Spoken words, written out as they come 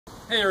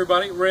Hey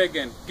everybody, Ray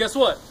again. Guess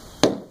what?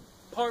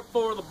 Part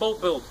 4 of the boat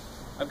build.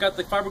 I've got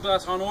the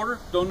fiberglass on order.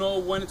 Don't know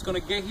when it's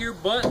going to get here,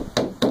 but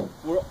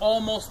we're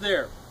almost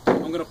there.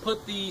 I'm going to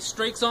put the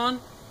strakes on,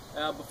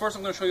 but first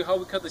I'm going to show you how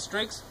we cut the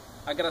strakes.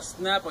 I got to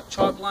snap a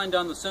chalk line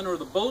down the center of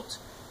the boat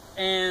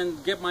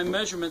and get my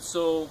measurements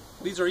so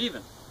these are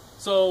even.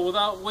 So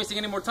without wasting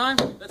any more time,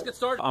 let's get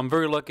started. I'm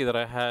very lucky that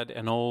I had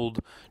an old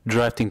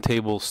drafting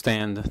table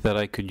stand that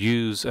I could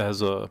use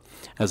as a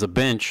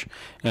bench,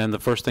 and the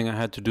first thing I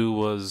had to do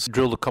was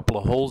drill a couple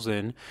of holes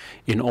in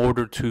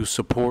order to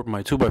support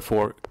my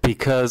 2x4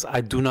 because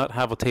I do not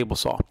have a table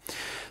saw.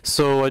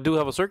 So I do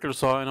have a circular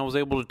saw, and I was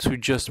able to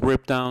just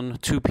rip down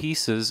 2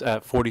 pieces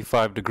at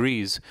 45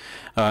 degrees,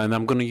 and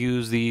I'm going to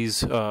use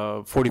these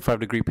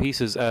 45-degree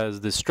pieces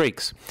as the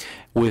strakes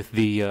with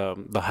the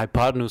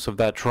hypotenuse of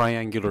that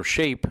triangular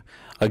shape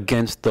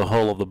against the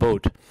hull of the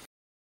boat.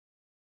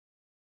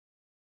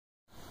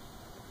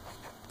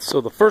 So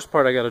the first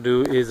part I got to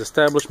do is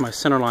establish my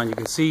center line. You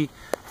can see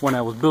when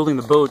I was building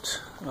the boat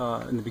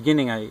in the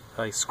beginning,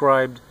 I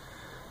scribed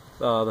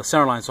the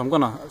center line. So I'm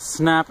going to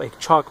snap a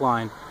chalk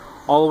line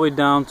all the way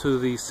down to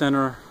the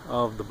center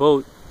of the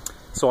boat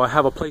so I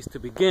have a place to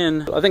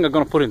begin. I think I'm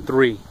going to put in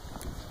 3.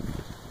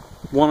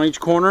 1 on each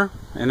corner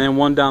and then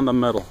 1 down the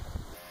middle.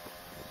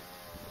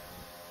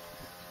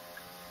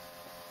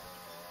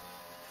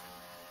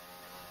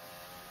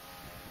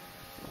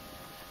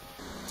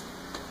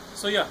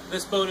 So yeah,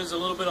 this boat is a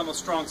little bit on the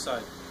strong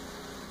side.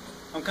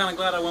 I'm kind of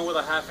glad I went with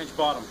a 1/2-inch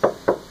bottom.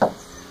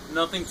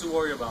 Nothing to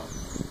worry about.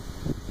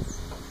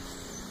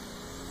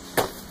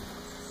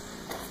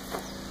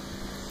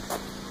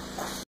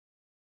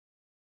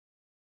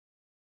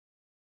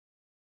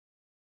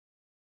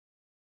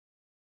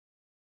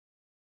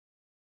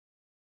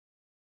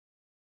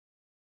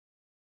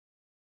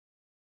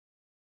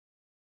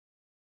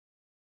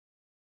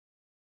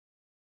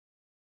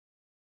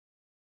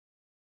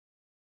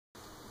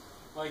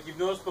 Like you've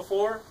noticed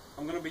before,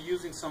 I'm going to be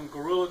using some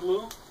Gorilla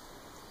Glue,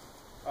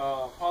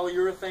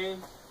 polyurethane,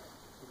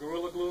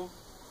 Gorilla Glue.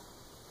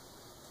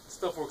 This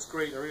stuff works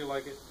great, I really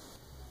like it.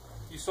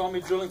 You saw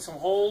me drilling some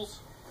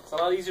holes. It's a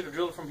lot easier to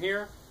drill it from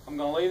here. I'm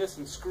going to lay this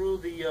and screw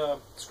the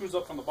screws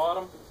up from the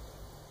bottom.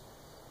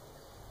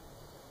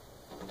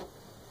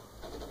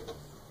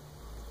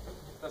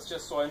 That's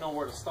just so I know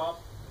where to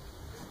stop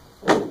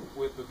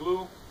with the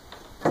glue.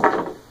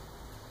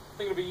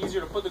 I think it'll be easier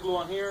to put the glue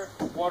on here,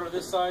 water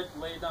this side,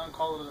 lay it down,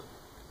 call it.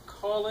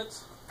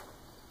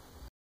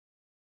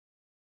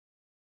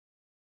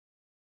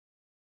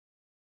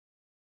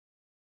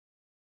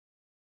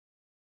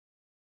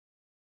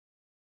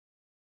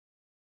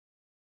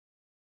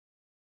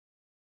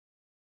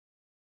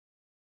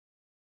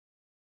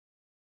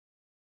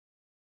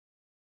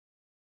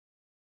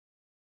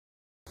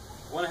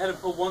 Went ahead and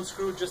put 1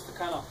 screw just to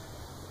kind of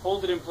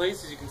hold it in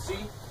place, as you can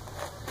see.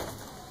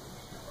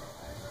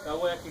 That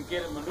way I can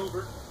get it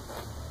maneuvered.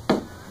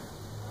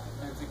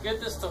 And to get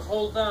this to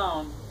hold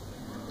down,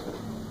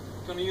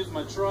 I'm going to use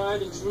my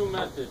tried and true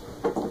method,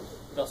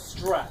 the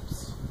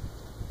straps.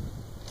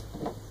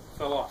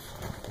 Fell off.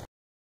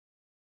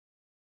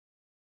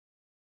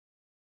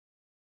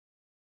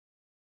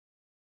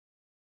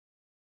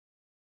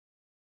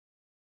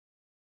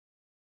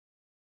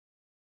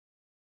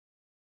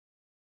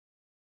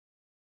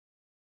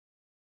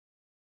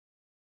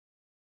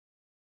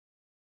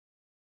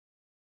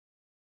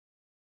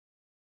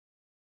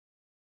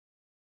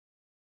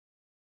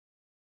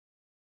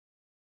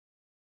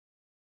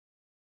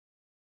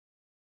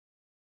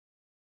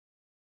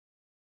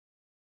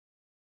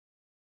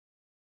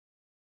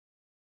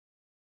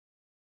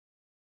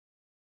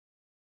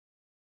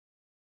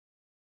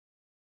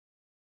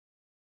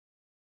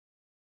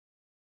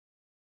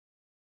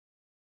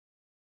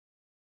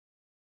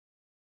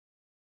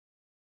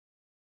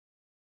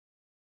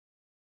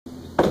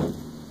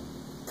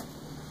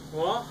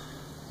 Well,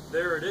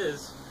 there it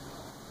is.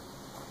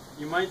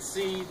 You might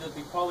see that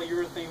the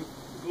polyurethane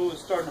glue is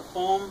starting to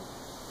foam.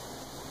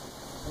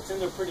 It's in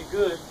there pretty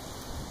good.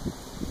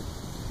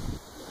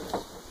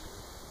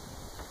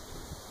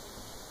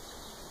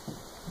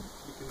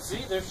 You can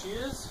see, there she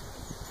is.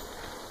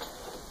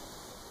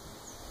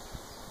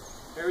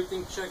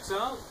 Everything checks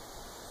out.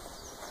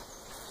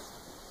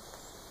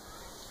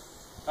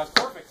 That's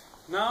perfect.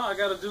 Now I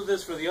got to do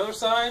this for the other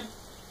side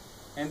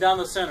and down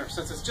the center.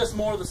 Since it's just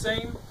more of the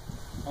same,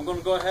 I'm going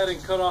to go ahead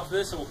and cut off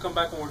this and we'll come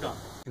back when we're done.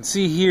 You can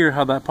see here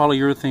how that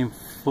polyurethane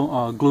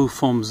glue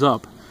foams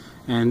up.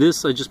 And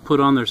this I just put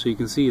on there so you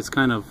can see it's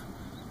kind of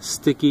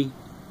sticky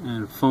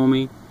and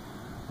foamy.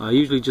 I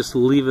usually just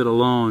leave it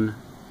alone.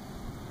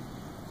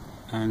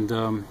 And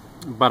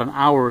about an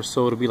hour or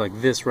so it'll be like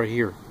this right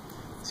here.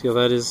 See how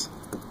that is?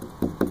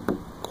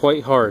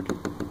 Quite hard.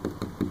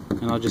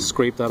 And I'll just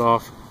scrape that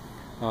off.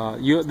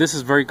 This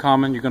is very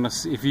common. You're gonna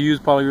see, if you use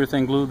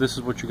polyurethane glue, this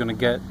is what you're gonna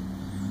get.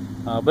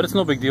 But it's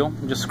no big deal.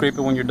 Just scrape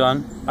it when you're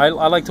done. I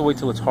like to wait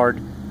till it's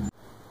hard.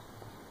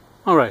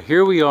 Alright,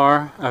 here we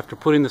are after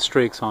putting the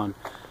strakes on.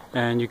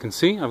 And you can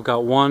see I've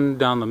got 1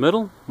 down the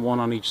middle, 1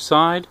 on each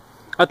side.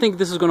 I think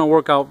this is going to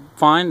work out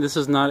fine. This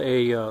is not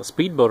a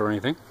speedboat or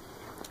anything.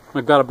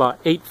 I've got about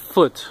 8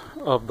 foot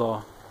of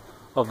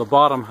the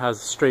bottom has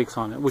Strakes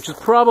on it, which is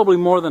probably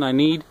more than I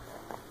need.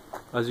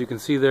 As you can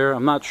see there,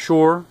 I'm not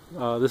sure.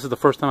 This is the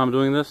first time I'm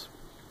doing this.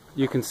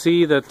 You can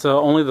see that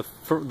only the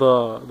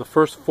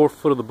first 4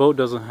 foot of the boat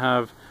doesn't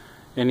have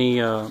any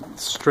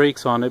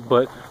Strakes on it,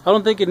 but I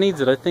don't think it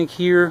needs it. I think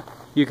here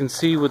you can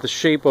see with the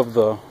shape of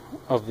the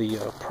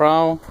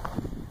prow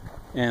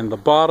and the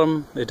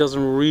bottom, it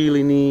doesn't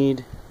really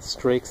need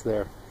Strakes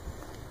there.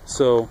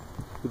 So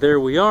there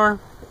we are.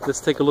 Let's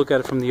take a look at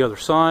it from the other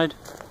side,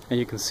 and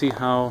you can see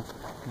how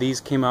these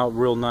came out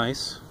real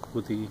nice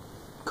with the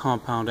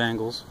compound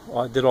angles.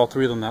 I did all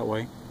 3 of them that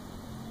way.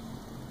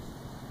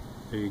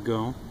 There you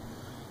go.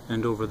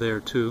 And over there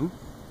too.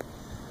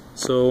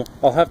 So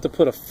I'll have to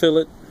put a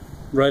fillet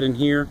right in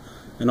here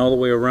and all the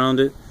way around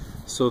it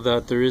so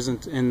that there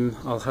isn't, and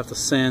I'll have to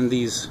sand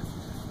these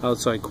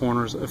outside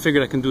corners. I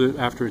figured I can do it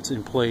after it's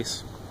in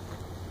place.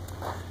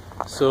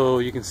 So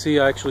you can see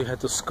I actually had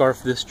to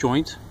scarf this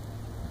joint.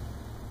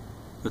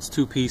 That's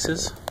 2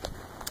 pieces.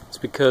 It's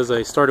because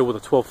I started with a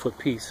 12-foot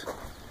piece.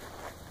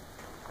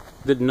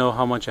 Didn't know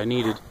how much I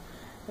needed.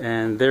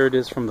 And there it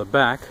is from the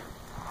back.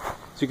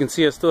 So you can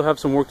see I still have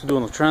some work to do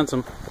on the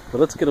transom, but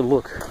let's get a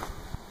look.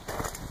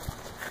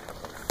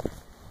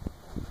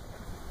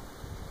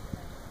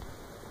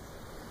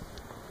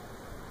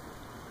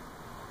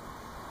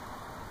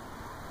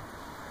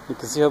 You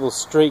can see how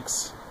those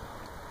Strakes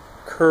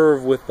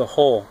curve with the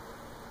hull.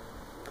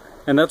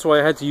 And that's why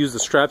I had to use the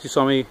straps. You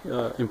saw me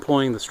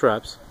employing the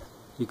straps.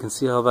 You can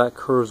see how that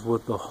curves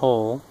with the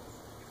hull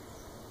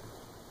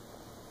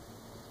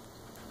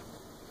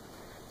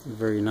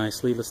very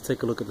nicely. Let's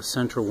take a look at the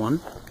center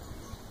one.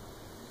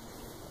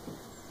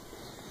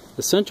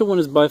 The center one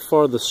is by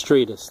far the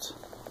straightest.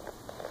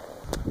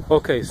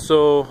 Okay,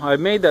 so I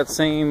made that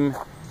same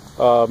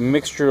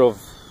mixture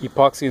of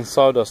epoxy and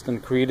sawdust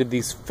and created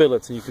these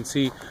fillets, and you can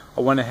see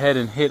I went ahead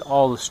and hit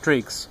all the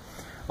Strakes.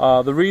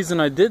 The reason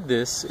I did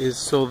this is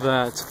so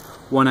that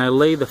when I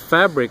lay the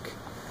fabric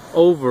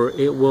over,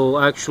 it will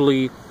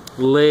actually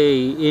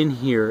lay in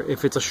here.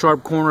 If it's a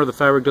sharp corner, the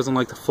fabric doesn't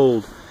like to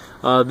fold.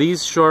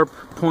 These sharp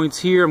points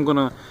here, I'm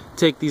gonna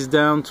take these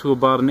down to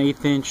about an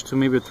 1/8 inch to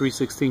maybe a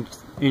 3/16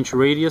 inch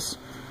radius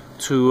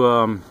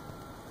to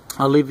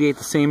alleviate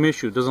the same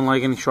issue. It doesn't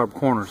like any sharp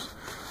corners.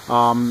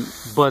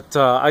 But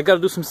I gotta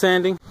do some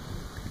sanding.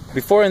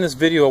 Before I end this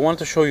video, I wanted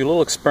to show you a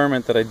little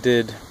experiment that I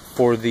did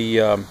for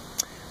the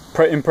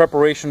in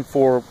preparation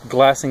for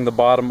glassing the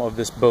bottom of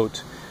this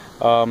boat.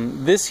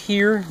 This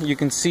here, you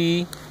can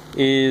see,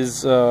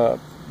 is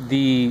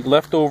the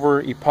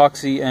leftover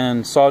epoxy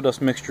and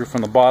sawdust mixture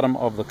from the bottom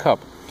of the cup.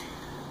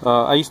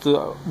 I used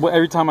to,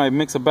 every time I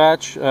mix a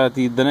batch,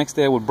 the next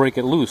day I would break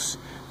it loose.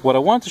 What I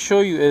want to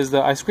show you is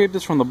that I scraped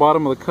this from the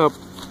bottom of the cup,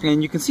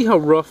 and you can see how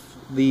rough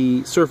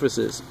the surface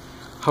is.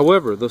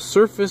 However, the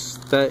surface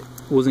that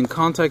was in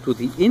contact with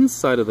the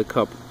inside of the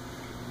cup,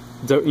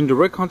 in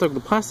direct contact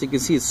with the plastic, you can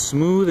see it's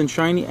smooth and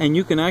shiny, and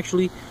you can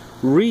actually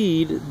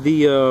read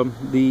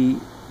the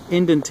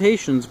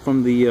indentations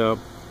from the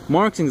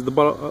markings at the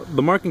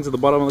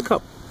bottom of the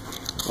cup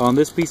on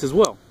this piece as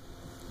well.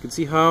 You can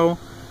see how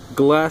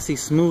glassy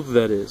smooth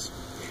that is.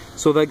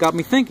 So that got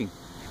me thinking.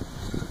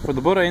 For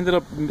the boat, I ended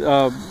up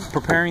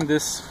preparing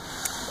this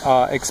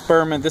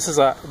experiment. This is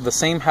the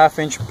same 1/2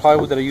 inch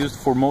plywood that I used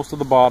for most of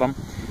the bottom,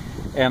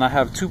 and I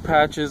have 2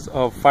 patches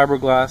of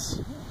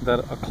fiberglass,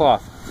 a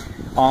cloth.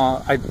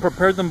 I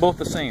prepared them both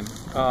the same.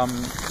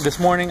 This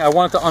morning I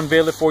wanted to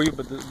unveil it for you,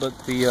 but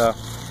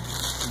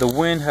the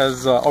wind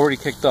has already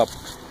kicked up.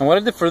 And what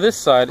I did for this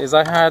side is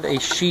I had a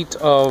sheet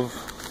of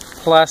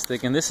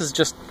plastic, and this is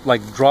just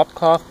like drop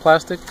cloth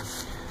plastic,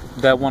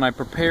 that when I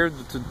prepared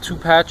the 2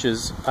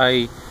 patches,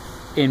 I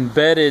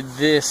embedded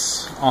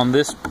this on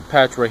this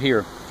patch right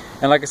here.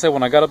 And like I said,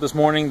 when I got up this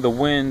morning, the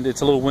wind,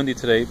 it's a little windy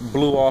today,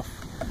 blew off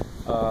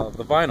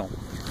the vinyl.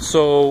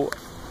 So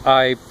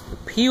I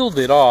peeled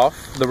it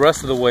off the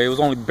rest of the way. It was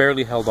only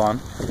barely held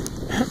on.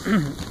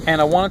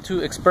 And I wanted to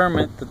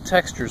experiment the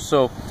texture,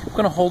 so I'm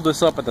going to hold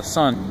this up at the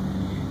sun.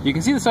 You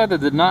can see the side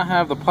that did not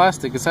have the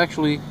plastic. It's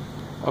actually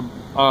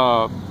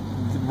a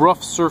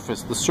rough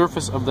surface, the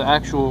surface of the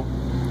actual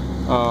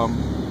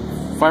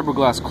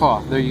fiberglass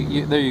cloth. There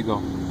you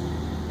go.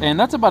 And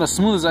that's about as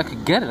smooth as I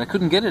could get it. I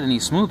couldn't get it any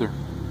smoother.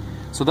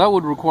 So that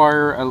would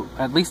require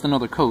at least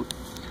another coat.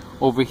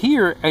 Over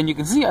here, and you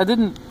can see I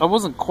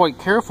wasn't quite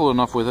careful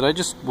enough with it. I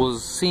just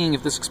was seeing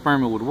if this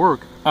experiment would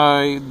work.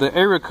 The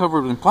area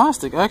covered in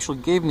plastic actually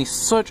gave me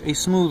such a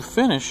smooth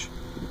finish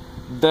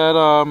that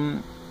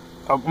I'm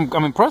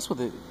impressed with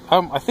it.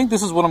 I think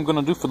this is what I'm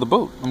gonna do for the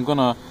boat. I'm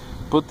gonna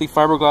put the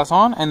fiberglass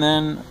on and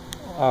then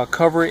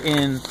cover it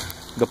in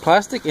the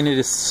plastic, and it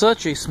is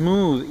such a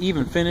smooth,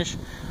 even finish.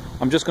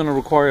 I'm just gonna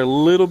require a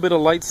little bit of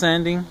light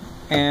sanding,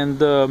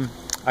 and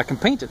I can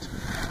paint it.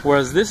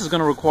 Whereas this is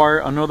gonna require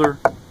another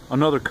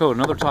coat,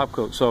 another top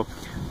coat. So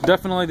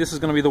definitely this is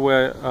going to be the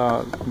way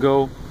I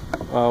go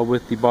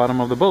with the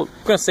bottom of the boat.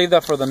 I'm going to save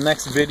that for the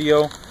next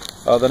video,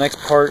 the next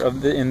part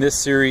of in this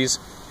series.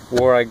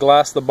 where I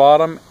glass the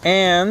bottom,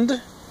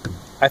 and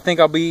I think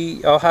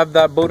I'll have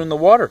that boat in the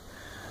water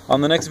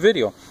on the next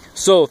video.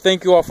 So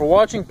thank you all for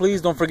watching.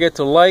 Please don't forget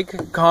to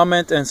like,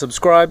 comment, and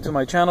subscribe to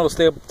my channel to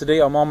stay up to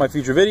date on all my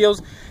future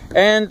videos.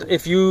 And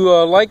if you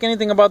like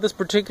anything about this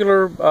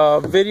particular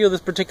video,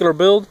 this particular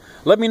build,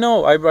 let me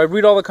know. I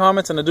read all the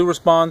comments and I do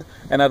respond,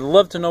 and I'd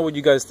love to know what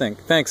you guys think.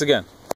 Thanks again.